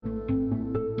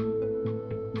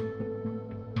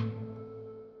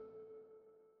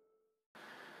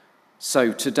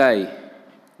So today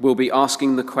we'll be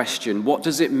asking the question, what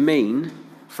does it mean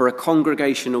for a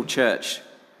congregational church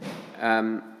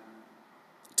to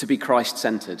be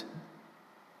Christ-centered?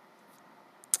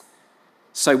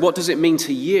 So what does it mean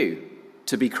to you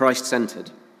to be Christ-centered?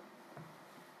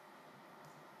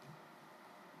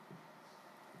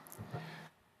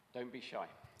 Don't be shy.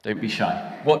 Don't be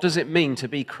shy. What does it mean to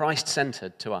be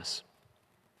Christ-centered to us?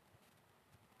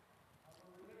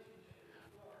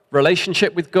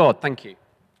 Relationship with God, thank you.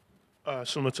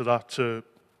 Similar to that, to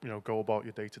go about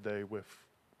your day-to-day with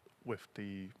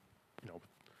the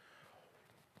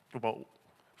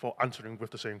for answering with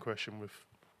the same question with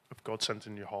God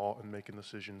centering your heart and making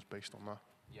decisions based on that.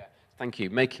 Yeah, thank you.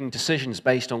 Making decisions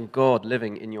based on God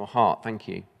living in your heart. Thank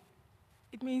you.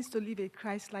 It means to live a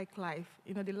Christ-like life.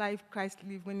 The life Christ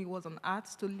lived when he was on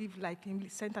earth, to live like him,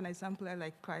 set an example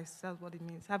like Christ. That's what it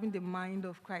means. Having the mind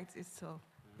of Christ itself.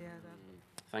 Yeah.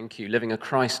 Thank you. Living a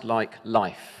Christ-like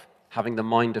life. Having the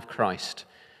mind of Christ.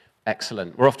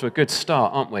 Excellent. We're off to a good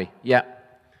start, aren't we? Yeah.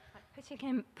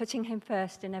 Putting him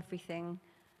first in everything.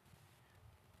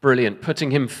 Brilliant.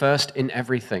 Putting him first in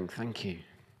everything. Thank you.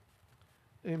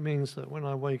 It means that when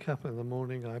I wake up in the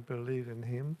morning, I believe in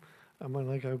him. And when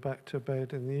I go back to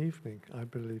bed in the evening, I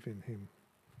believe in him.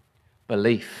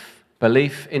 Belief.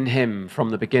 Belief in him from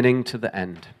the beginning to the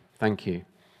end. Thank you.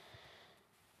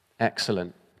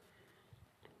 Excellent.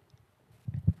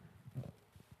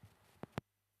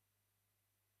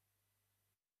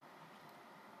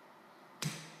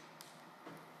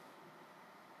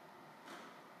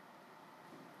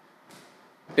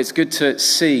 It's good to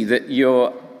see that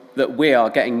we are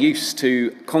getting used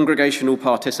to congregational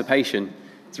participation.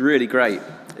 It's really great.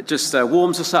 It just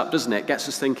warms us up, doesn't it? Gets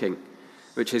us thinking,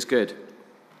 which is good.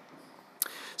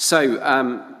 So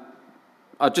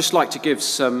I'd just like to give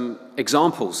some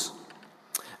examples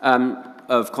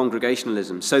of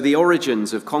congregationalism. So the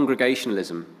origins of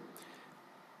congregationalism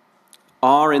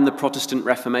are in the Protestant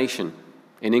Reformation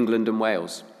in England and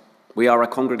Wales. We are a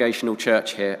congregational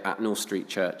church here at North Street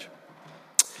Church.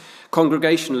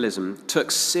 Congregationalism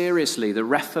took seriously the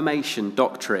Reformation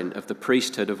doctrine of the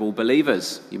priesthood of all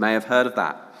believers. You may have heard of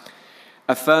that.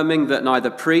 Affirming that neither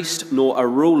priest nor a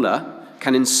ruler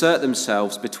can insert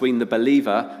themselves between the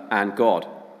believer and God.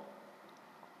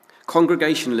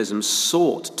 Congregationalism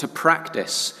sought to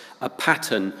practice a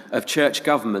pattern of church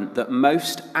government that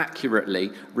most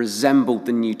accurately resembled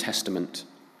the New Testament.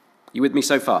 You with me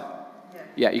so far?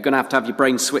 Yeah, you're going to have your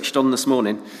brain switched on this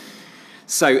morning.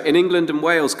 So in England and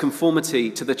Wales,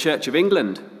 conformity to the Church of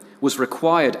England was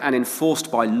required and enforced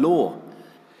by law.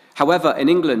 However, in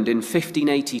England in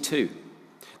 1582,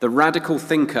 the radical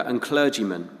thinker and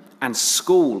clergyman and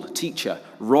school teacher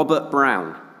Robert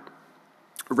Brown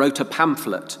wrote a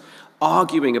pamphlet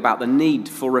arguing about the need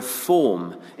for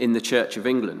reform in the Church of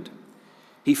England.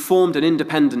 He formed an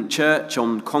independent church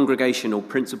on congregational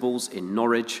principles in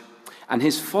Norwich, and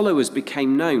his followers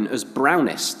became known as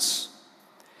Brownists.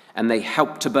 And they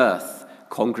helped to birth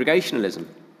congregationalism.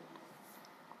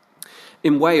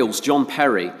 In Wales, John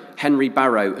Perry, Henry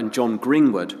Barrow, and John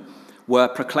Greenwood were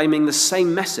proclaiming the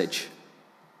same message.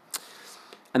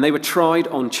 And they were tried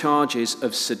on charges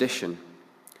of sedition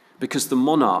because the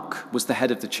monarch was the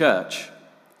head of the church.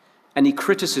 Any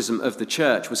criticism of the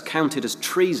church was counted as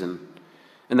treason,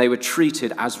 and they were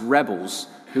treated as rebels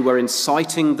who were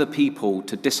inciting the people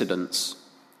to dissidence.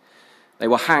 They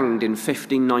were hanged in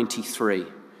 1593.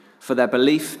 For their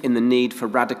belief in the need for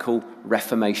radical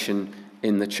reformation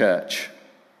in the church.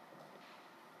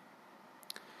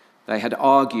 They had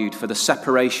argued for the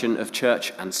separation of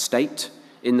church and state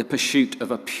in the pursuit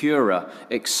of a purer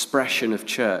expression of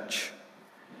church.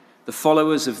 The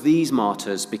followers of these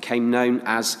martyrs became known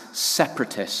as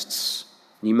separatists.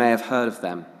 You may have heard of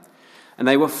them. And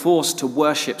they were forced to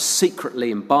worship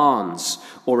secretly in barns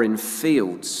or in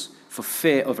fields for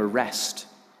fear of arrest.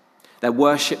 Their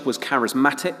worship was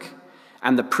charismatic,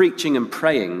 and the preaching and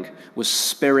praying was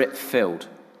spirit-filled.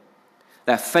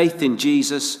 Their faith in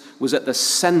Jesus was at the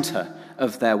center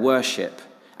of their worship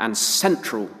and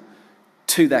central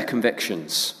to their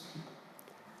convictions.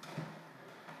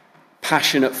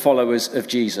 Passionate followers of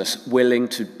Jesus, willing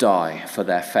to die for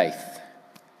their faith.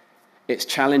 It's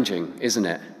challenging, isn't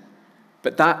it?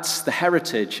 But that's the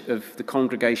heritage of the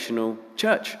Congregational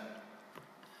Church.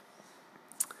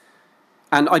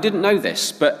 And I didn't know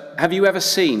this, but have you ever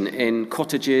seen in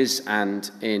cottages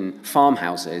and in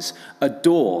farmhouses, a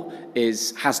door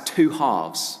has two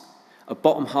halves, a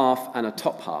bottom half and a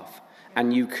top half,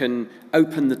 and you can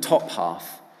open the top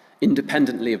half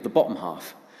independently of the bottom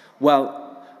half?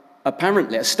 Well,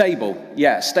 apparently a stable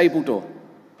door.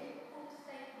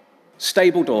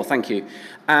 Stable door, thank you.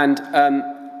 And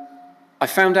I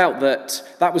found out that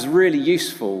that was really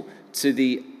useful to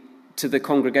the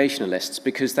Congregationalists,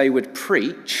 because they would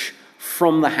preach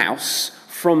from the house,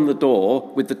 from the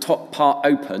door, with the top part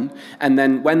open, and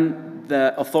then when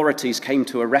the authorities came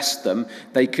to arrest them,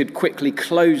 they could quickly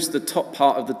close the top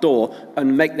part of the door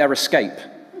and make their escape.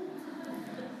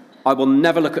 I will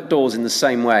never look at doors in the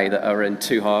same way that are in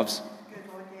two halves.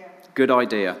 Good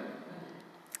idea.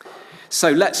 So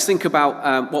let's think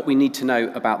about what we need to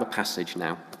know about the passage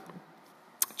now.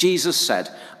 Jesus said,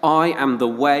 "I am the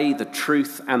way, the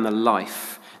truth, and the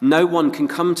life. No one can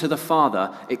come to the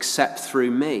Father except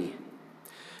through me."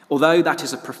 Although that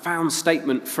is a profound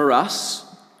statement for us,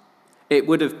 it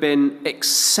would have been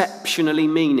exceptionally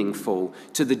meaningful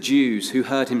to the Jews who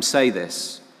heard him say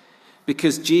this,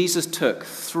 because Jesus took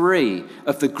three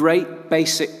of the great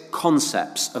basic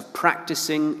concepts of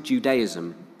practicing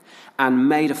Judaism and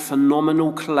made a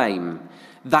phenomenal claim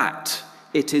that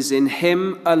it is in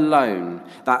him alone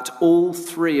that all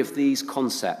three of these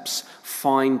concepts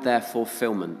find their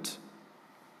fulfillment.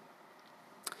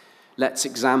 Let's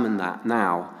examine that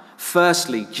now.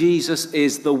 Firstly, Jesus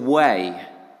is the way.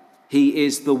 He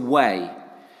is the way.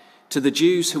 To the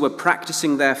Jews who were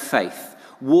practicing their faith,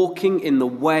 walking in the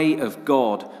way of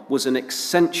God was an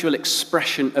essential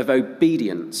expression of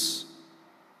obedience.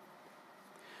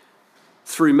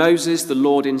 Through Moses, the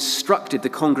Lord instructed the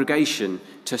congregation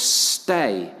to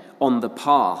stay on the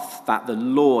path that the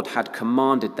Lord had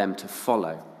commanded them to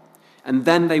follow, and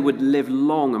then they would live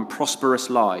long and prosperous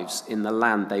lives in the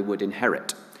land they would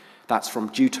inherit. That's from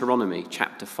Deuteronomy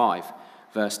chapter 5,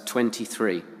 verse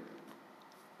 23.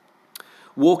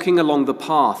 Walking along the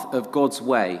path of God's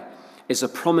way is a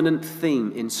prominent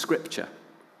theme in Scripture.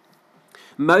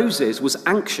 Moses was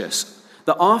anxious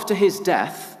that after his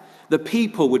death, the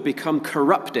people would become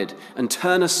corrupted and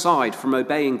turn aside from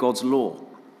obeying God's law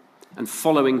and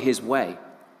following his way.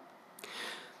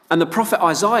 And the prophet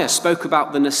Isaiah spoke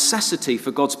about the necessity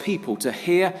for God's people to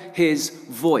hear his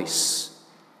voice,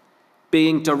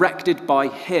 being directed by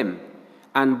him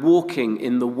and walking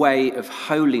in the way of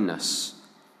holiness.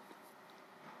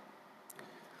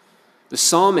 The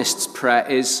psalmist's prayer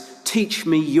is, "Teach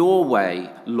me your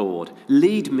way, Lord.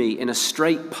 Lead me in a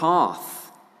straight path."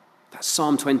 That's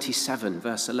Psalm 27,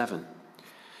 verse 11.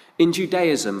 In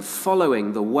Judaism,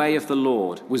 following the way of the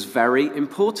Lord was very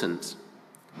important.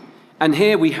 And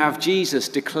here we have Jesus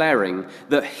declaring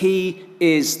that he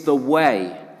is the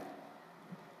way.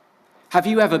 Have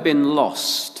you ever been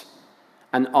lost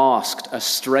and asked a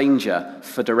stranger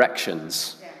for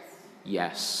directions?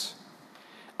 Yes.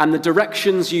 And the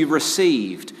directions you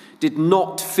received did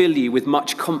not fill you with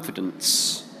much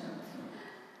confidence.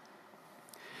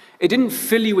 It didn't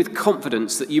fill you with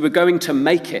confidence that you were going to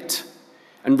make it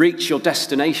and reach your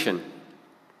destination.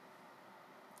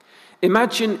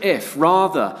 Imagine if,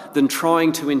 rather than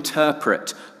trying to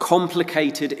interpret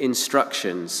complicated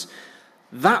instructions,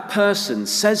 that person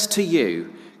says to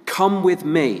you, "Come with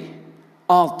me,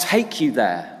 I'll take you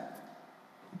there."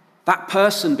 That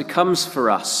person becomes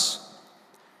for us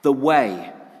the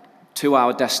way to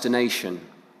our destination.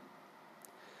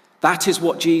 That is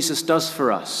what Jesus does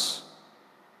for us.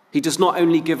 He does not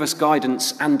only give us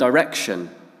guidance and direction,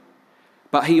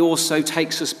 but he also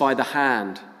takes us by the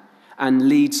hand and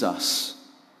leads us.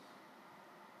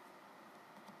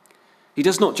 He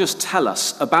does not just tell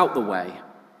us about the way,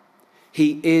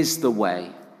 he is the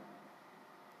way.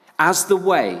 As the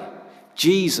way,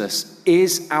 Jesus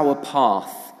is our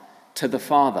path to the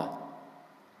Father.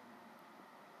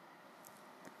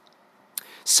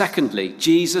 Secondly,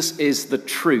 Jesus is the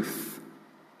truth.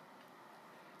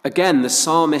 Again, the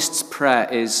psalmist's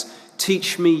prayer is,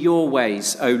 "Teach me your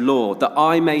ways, O Lord, that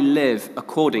I may live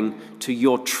according to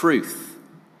your truth.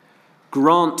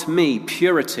 Grant me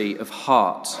purity of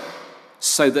heart,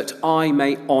 so that I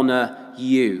may honor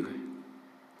you."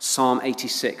 Psalm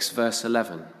 86, verse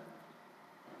 11.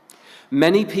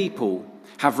 Many people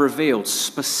have revealed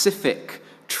specific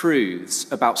truths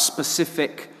about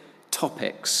specific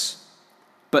topics,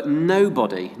 but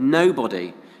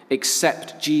nobody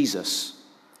except Jesus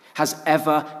has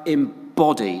ever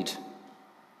embodied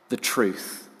the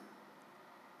truth.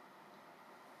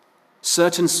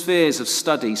 Certain spheres of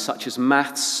study, such as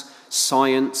maths,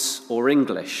 science, or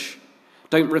English,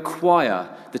 don't require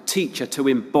the teacher to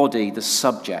embody the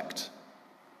subject.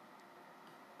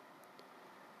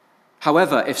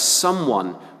 However, if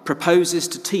someone proposes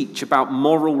to teach about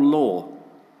moral law,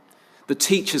 the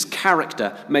teacher's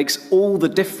character makes all the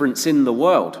difference in the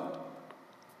world.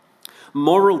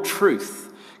 Moral truth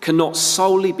cannot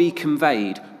solely be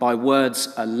conveyed by words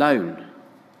alone,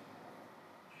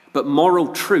 but moral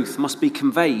truth must be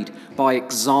conveyed by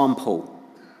example.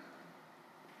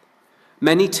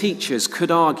 Many teachers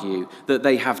could argue that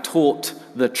they have taught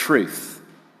the truth,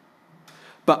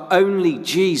 but only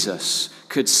Jesus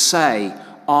could say,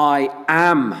 "I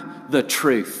am the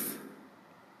truth."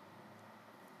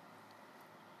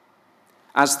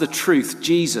 As the truth,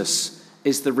 Jesus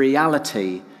is the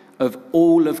reality of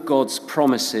all of God's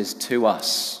promises to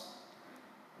us.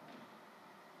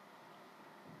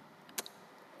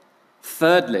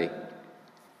 Thirdly,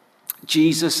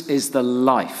 Jesus is the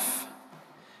life.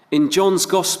 In John's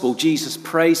Gospel, Jesus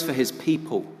prays for his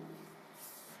people.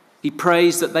 He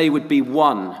prays that they would be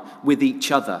one with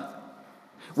each other,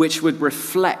 which would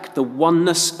reflect the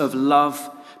oneness of love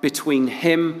between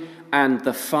him and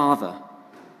the Father.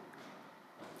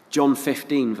 John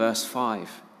 15, verse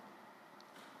 5.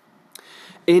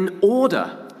 In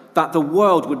order that the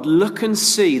world would look and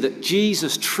see that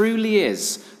Jesus truly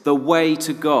is the way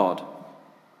to God,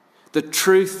 the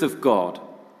truth of God,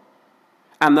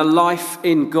 and the life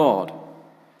in God,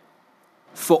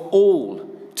 for all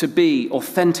to be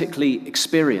authentically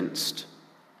experienced,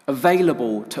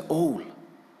 available to all.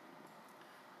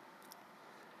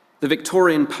 The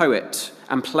Victorian poet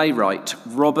and playwright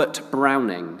Robert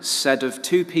Browning said of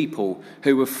two people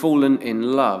who have fallen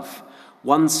in love,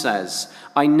 one says,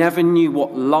 "I never knew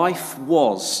what life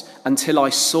was until I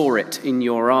saw it in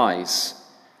your eyes."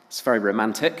 It's very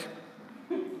romantic.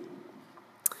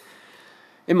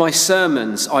 In my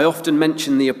sermons, I often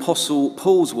mention the Apostle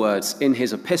Paul's words in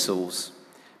his epistles,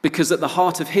 because at the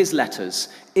heart of his letters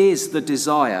is the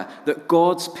desire that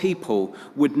God's people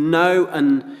would know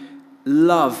and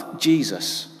love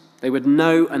Jesus. They would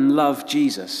know and love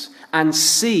Jesus and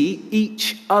see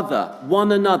each other,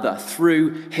 one another,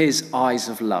 through his eyes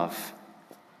of love.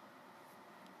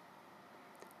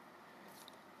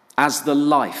 As the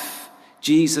life,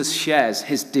 Jesus shares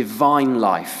his divine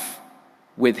life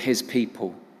with his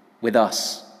people, with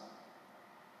us.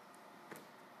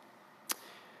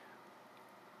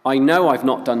 I know I've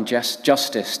not done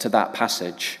justice to that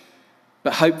passage,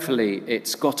 but hopefully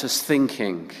it's got us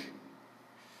thinking.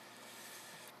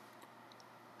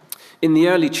 In the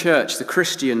early church, the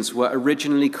Christians were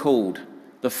originally called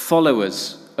the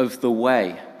followers of the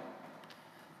way.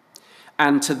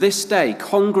 And to this day,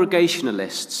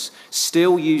 Congregationalists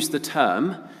still use the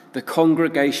term the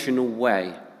congregational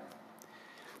way.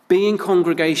 Being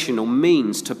congregational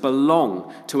means to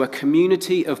belong to a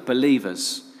community of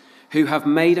believers who have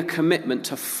made a commitment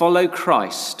to follow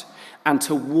Christ and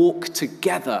to walk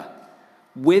together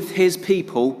with his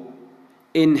people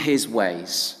in his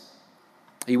ways.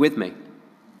 Are you with me?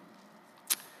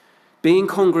 Being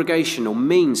congregational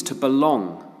means to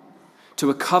belong to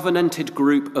a covenanted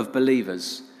group of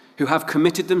believers who have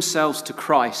committed themselves to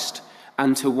Christ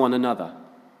and to one another.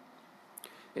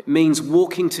 It means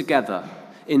walking together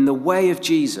in the way of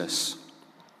Jesus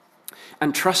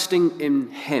and trusting in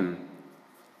him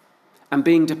and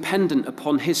being dependent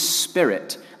upon his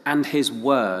Spirit and his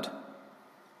word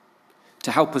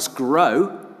to help us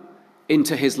grow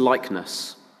into his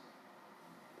likeness.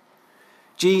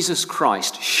 Jesus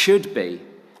Christ should be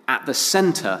at the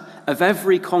center of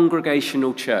every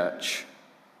congregational church,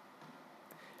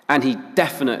 and he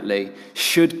definitely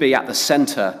should be at the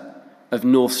center of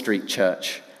North Street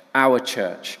Church, our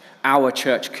church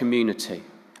community.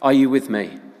 Are you with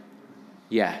me?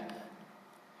 Yeah.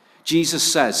 Jesus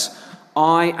says,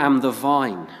 "I am the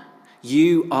vine,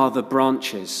 you are the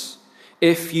branches.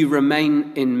 If you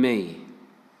remain in me,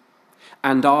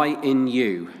 and I in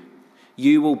you,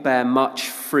 you will bear much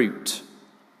fruit.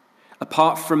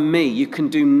 Apart from me, you can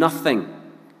do nothing."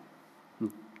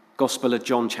 Gospel of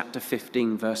John chapter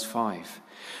 15, verse 5.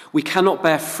 We cannot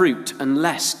bear fruit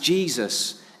unless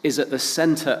Jesus is at the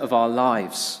center of our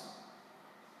lives.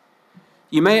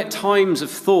 You may at times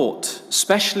have thought,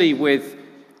 especially with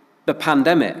the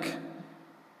pandemic,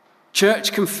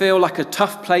 church can feel like a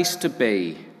tough place to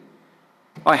be.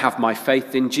 I have my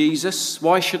faith in Jesus.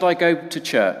 Why should I go to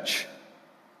church?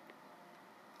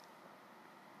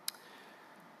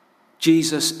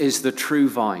 Jesus is the true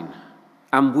vine,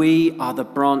 and we are the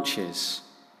branches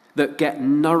that get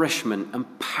nourishment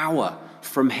and power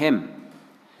from him.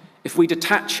 If we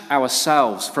detach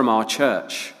ourselves from our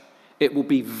church, it will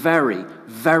be very,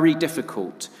 very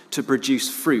difficult to produce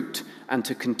fruit and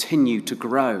to continue to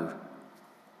grow,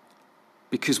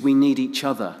 because we need each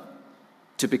other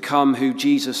to become who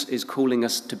Jesus is calling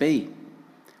us to be.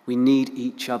 We need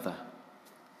each other.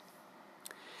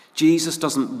 Jesus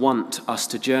doesn't want us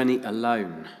to journey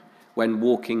alone when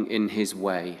walking in his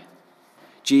way.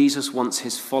 Jesus wants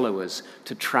his followers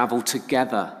to travel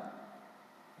together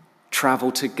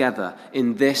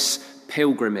in this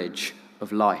pilgrimage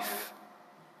of life.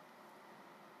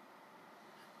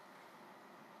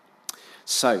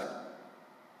 So,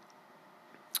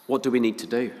 what do we need to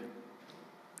do?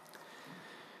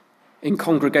 In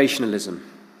congregationalism,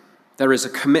 there is a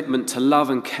commitment to love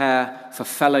and care for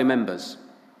fellow members,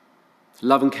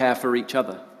 love and care for each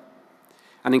other,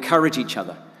 and encourage each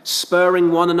other,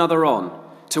 spurring one another on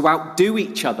to outdo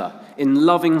each other in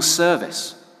loving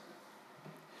service.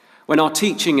 When our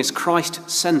teaching is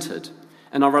Christ-centered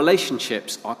and our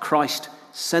relationships are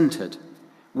Christ-centered,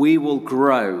 we will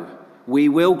grow. We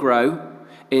will grow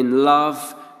in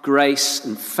love, grace,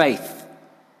 and faith,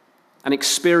 and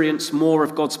experience more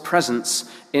of God's presence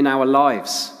in our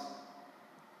lives.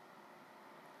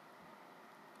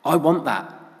 I want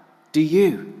that. Do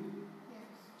you?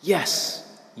 Yes.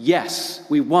 Yes.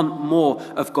 We want more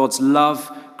of God's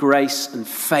love, grace, and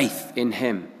faith in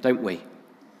him, don't we?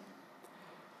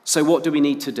 So what do we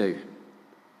need to do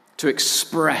to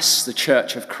express the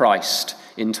Church of Christ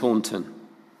in Taunton?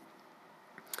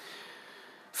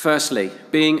 Firstly,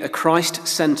 being a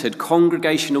Christ-centered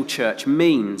congregational church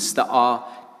means that our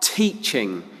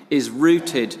teaching is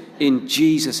rooted in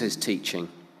Jesus' teaching.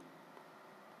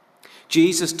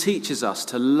 Jesus teaches us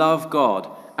to love God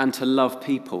and to love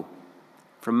people.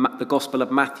 From the Gospel of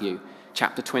Matthew,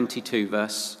 chapter 22,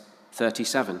 verse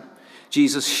 37.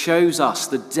 Jesus shows us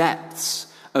the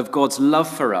depths of God's love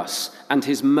for us and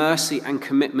his mercy and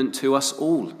commitment to us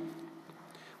all.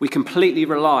 We completely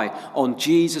rely on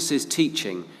Jesus'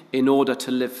 teaching in order to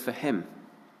live for him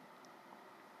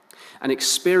and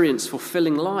experience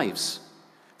fulfilling lives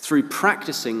through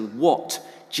practicing what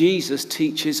Jesus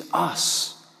teaches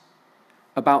us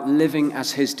about living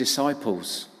as his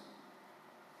disciples.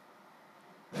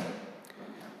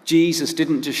 Jesus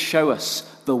didn't just show us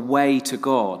the way to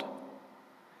God.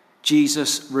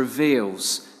 Jesus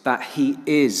reveals that he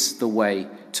is the way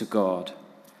to God.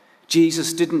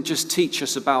 Jesus didn't just teach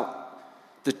us about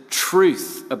the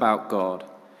truth about God,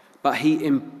 but he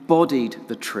embodied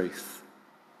the truth.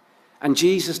 And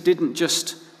Jesus didn't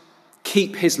just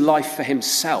keep his life for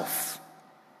himself,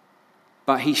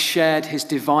 but he shared his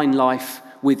divine life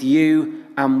with you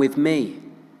and with me.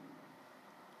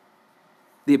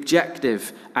 The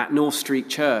objective at North Street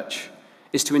Church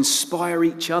is to inspire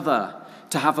each other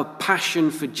to have a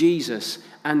passion for Jesus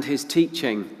and his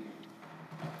teaching.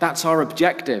 That's our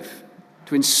objective,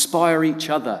 to inspire each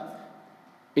other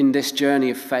in this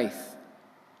journey of faith.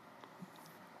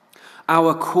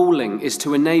 Our calling is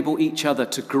to enable each other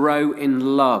to grow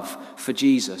in love for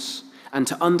Jesus and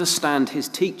to understand his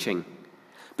teaching,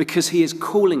 because he is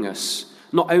calling us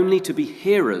not only to be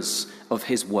hearers of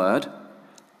his word,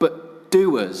 but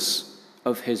doers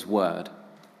of his word.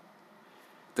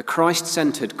 The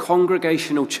Christ-centered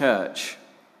congregational church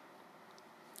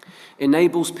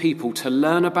enables people to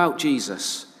learn about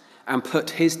Jesus and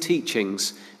put his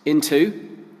teachings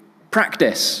into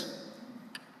practice.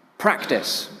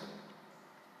 Practice.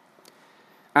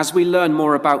 As we learn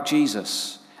more about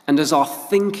Jesus, and as our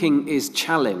thinking is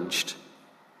challenged,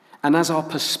 and as our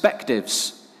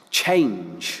perspectives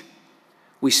change,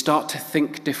 we start to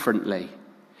think differently,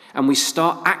 and we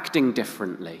start acting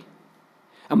differently,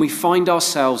 and we find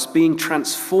ourselves being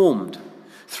transformed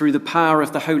through the power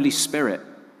of the Holy Spirit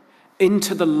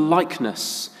into the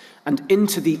likeness and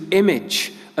into the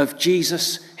image of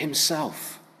Jesus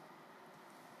himself.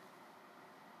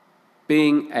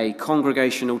 Being a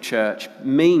congregational church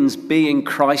means being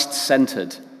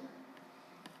Christ-centered.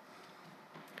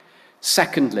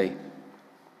 Secondly,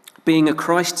 being a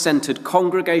Christ-centered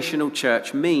congregational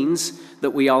church means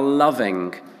that we are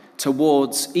loving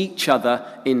towards each other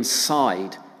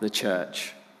inside the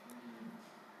church.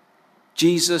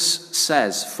 Jesus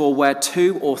says, "For where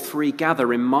 2 or 3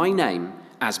 gather in my name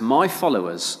as my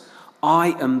followers,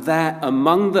 I am there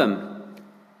among them."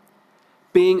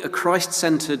 Being a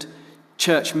Christ-centered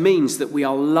church means that we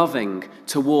are loving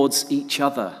towards each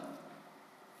other.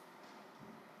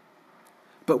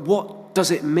 But what does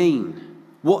it mean?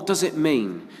 What does it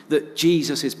mean that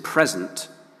Jesus is present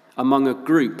among a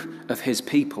group of his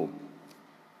people?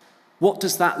 What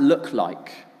does that look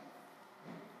like?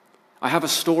 I have a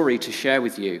story to share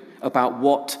with you about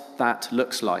what that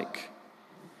looks like.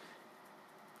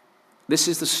 This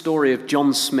is the story of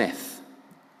John Smith,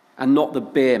 and not the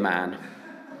beer man.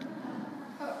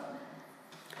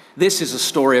 This is a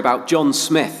story about John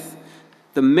Smith,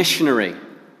 the missionary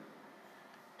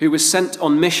who was sent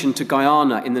on mission to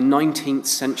Guyana in the 19th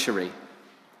century.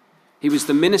 He was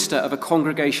the minister of a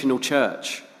congregational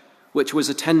church, which was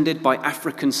attended by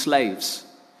African slaves,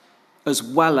 as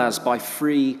well as by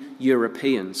free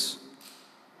Europeans.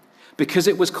 Because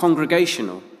it was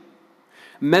congregational,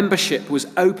 membership was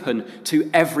open to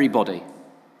everybody,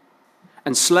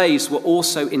 and slaves were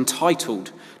also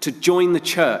entitled to join the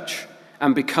church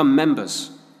and become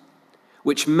members,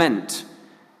 which meant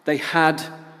they had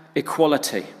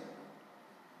equality.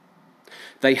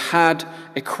 They had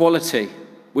equality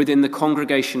within the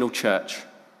Congregational Church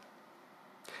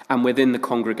and within the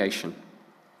congregation.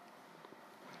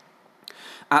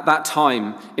 At that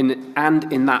time,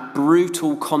 in that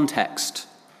brutal context,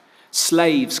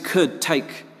 slaves could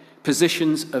take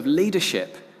positions of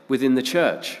leadership within the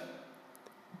church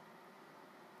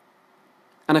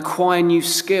and acquire new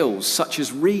skills such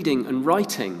as reading and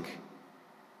writing.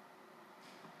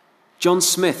 John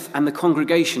Smith and the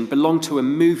congregation belonged to a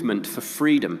movement for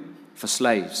freedom for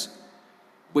slaves,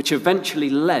 which eventually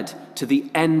led to the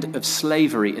end of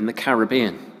slavery in the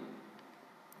Caribbean.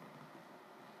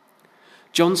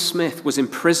 John Smith was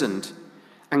imprisoned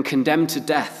and condemned to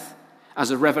death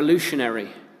as a revolutionary,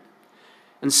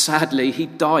 and sadly, he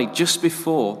died just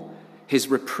before his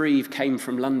reprieve came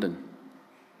from London.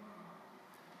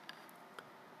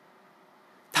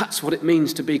 That's what it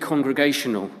means to be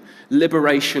congregational: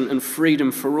 liberation and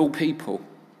freedom for all people,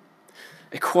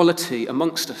 equality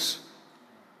amongst us.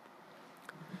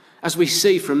 As we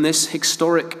see from this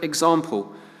historic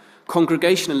example,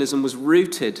 congregationalism was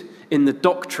rooted in the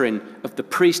doctrine of the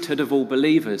priesthood of all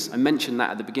believers. I mentioned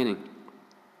that at the beginning.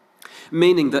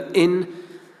 Meaning that in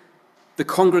the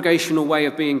congregational way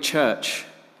of being church,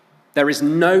 there is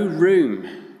no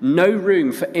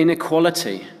room for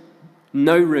inequality,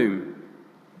 no room.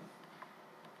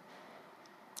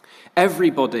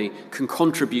 Everybody can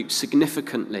contribute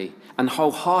significantly and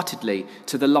wholeheartedly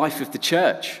to the life of the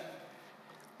church.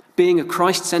 Being a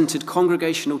Christ-centered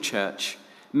congregational church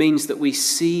means that we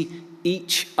see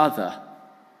each other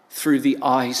through the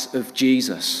eyes of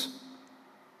Jesus.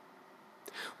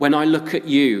 When I look at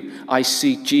you, I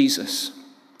see Jesus.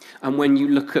 And when you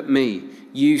look at me,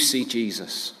 you see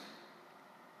Jesus.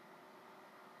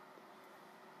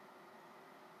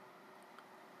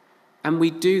 And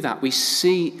we do that. We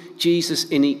see Jesus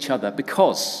in each other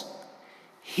because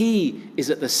he is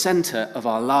at the center of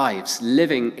our lives,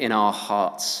 living in our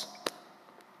hearts.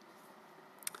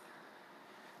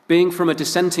 Being from a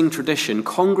dissenting tradition,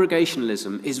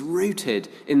 congregationalism is rooted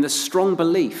in the strong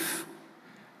belief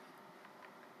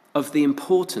of the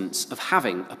importance of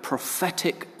having a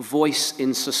prophetic voice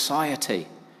in society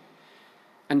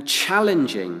and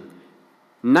challenging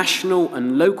national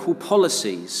and local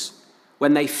policies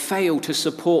when they fail to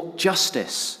support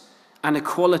justice and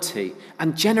equality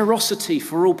and generosity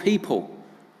for all people.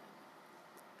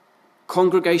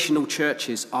 Congregational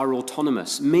churches are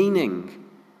autonomous, meaning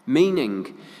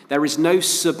there is no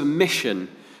submission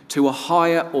to a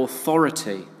higher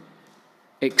authority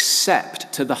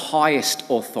except to the highest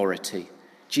authority,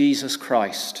 Jesus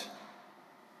Christ.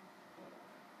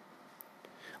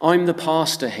 I'm the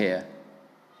pastor here,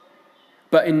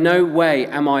 but in no way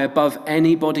am I above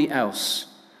anybody else.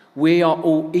 We are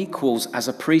all equals as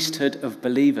a priesthood of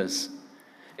believers.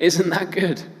 Isn't that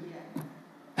good?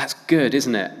 That's good,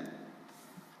 isn't it?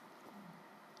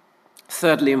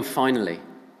 Thirdly and finally,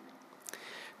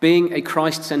 being a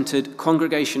Christ-centered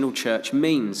congregational church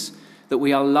means that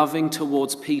we are loving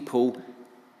towards people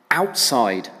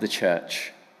outside the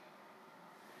church.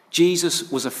 Jesus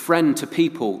was a friend to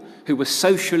people who were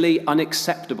socially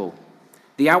unacceptable,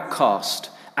 the outcast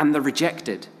and the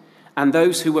rejected, and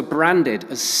those who were branded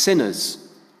as sinners.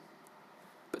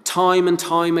 But time and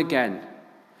time again,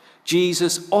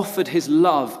 Jesus offered his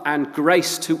love and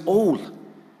grace to all,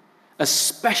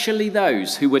 especially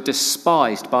those who were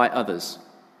despised by others.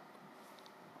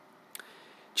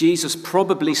 Jesus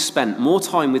probably spent more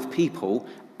time with people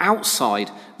outside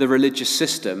the religious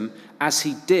system as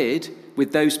he did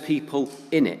with those people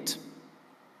in it.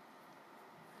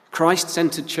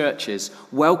 Christ-centered churches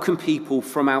welcome people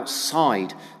from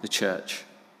outside the church,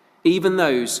 even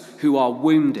those who are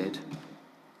wounded,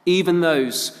 even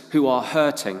those who are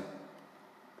hurting,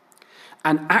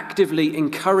 and actively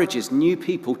encourages new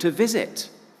people to visit.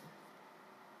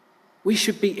 We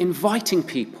should be inviting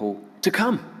people to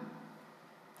come.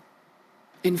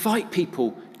 Invite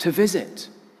people to visit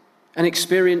and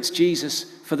experience Jesus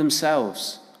for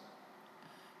themselves.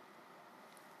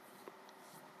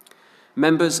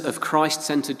 Members of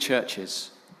Christ-centered churches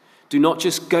do not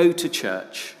just go to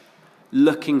church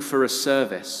looking for a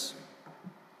service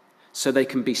so they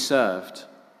can be served.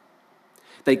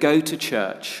 They go to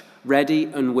church ready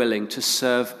and willing to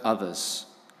serve others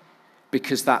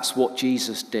because that's what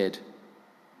Jesus did.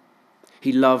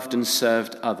 He loved and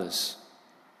served others,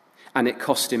 and it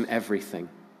cost him everything.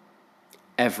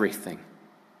 Everything.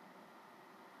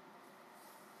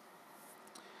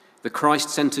 The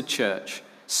Christ-centered church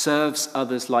serves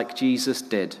others like Jesus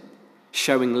did,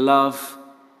 showing love,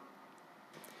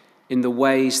 in the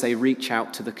ways they reach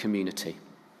out to the community.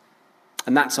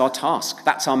 And that's our task,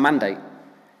 that's our mandate,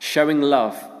 showing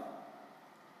love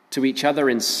to each other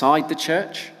inside the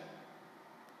church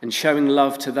and showing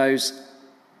love to those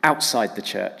outside the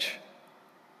church.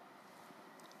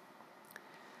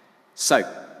 So,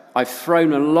 I've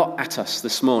thrown a lot at us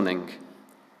this morning.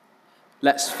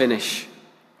 Let's finish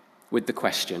with the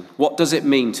question. What does it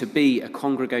mean to be a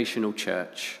congregational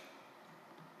church?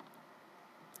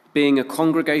 Being a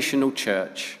congregational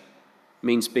church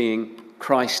means being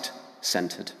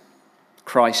Christ-centered.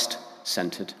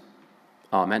 Christ-centered.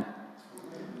 Amen.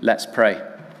 Let's pray.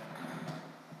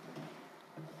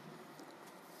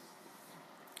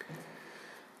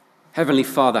 Heavenly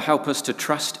Father, help us to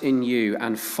trust in you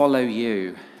and follow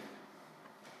you.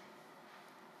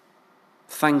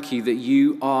 Thank you that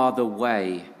you are the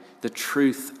way, the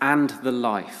truth, and the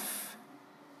life.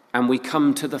 And we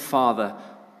come to the Father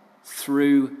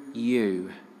through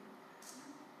you.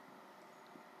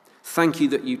 Thank you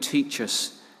that you teach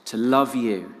us to love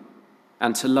you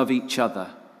and to love each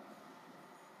other.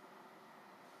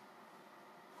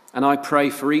 And I pray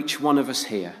for each one of us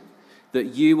here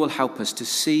that you will help us to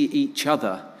see each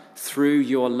other through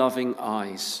your loving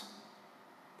eyes.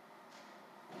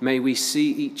 May we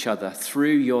see each other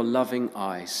through your loving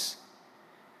eyes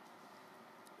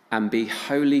and be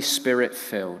Holy Spirit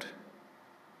filled,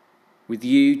 with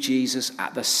you, Jesus,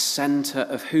 at the center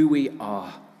of who we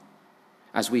are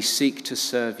as we seek to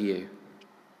serve you.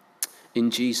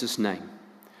 In Jesus' name,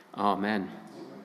 amen.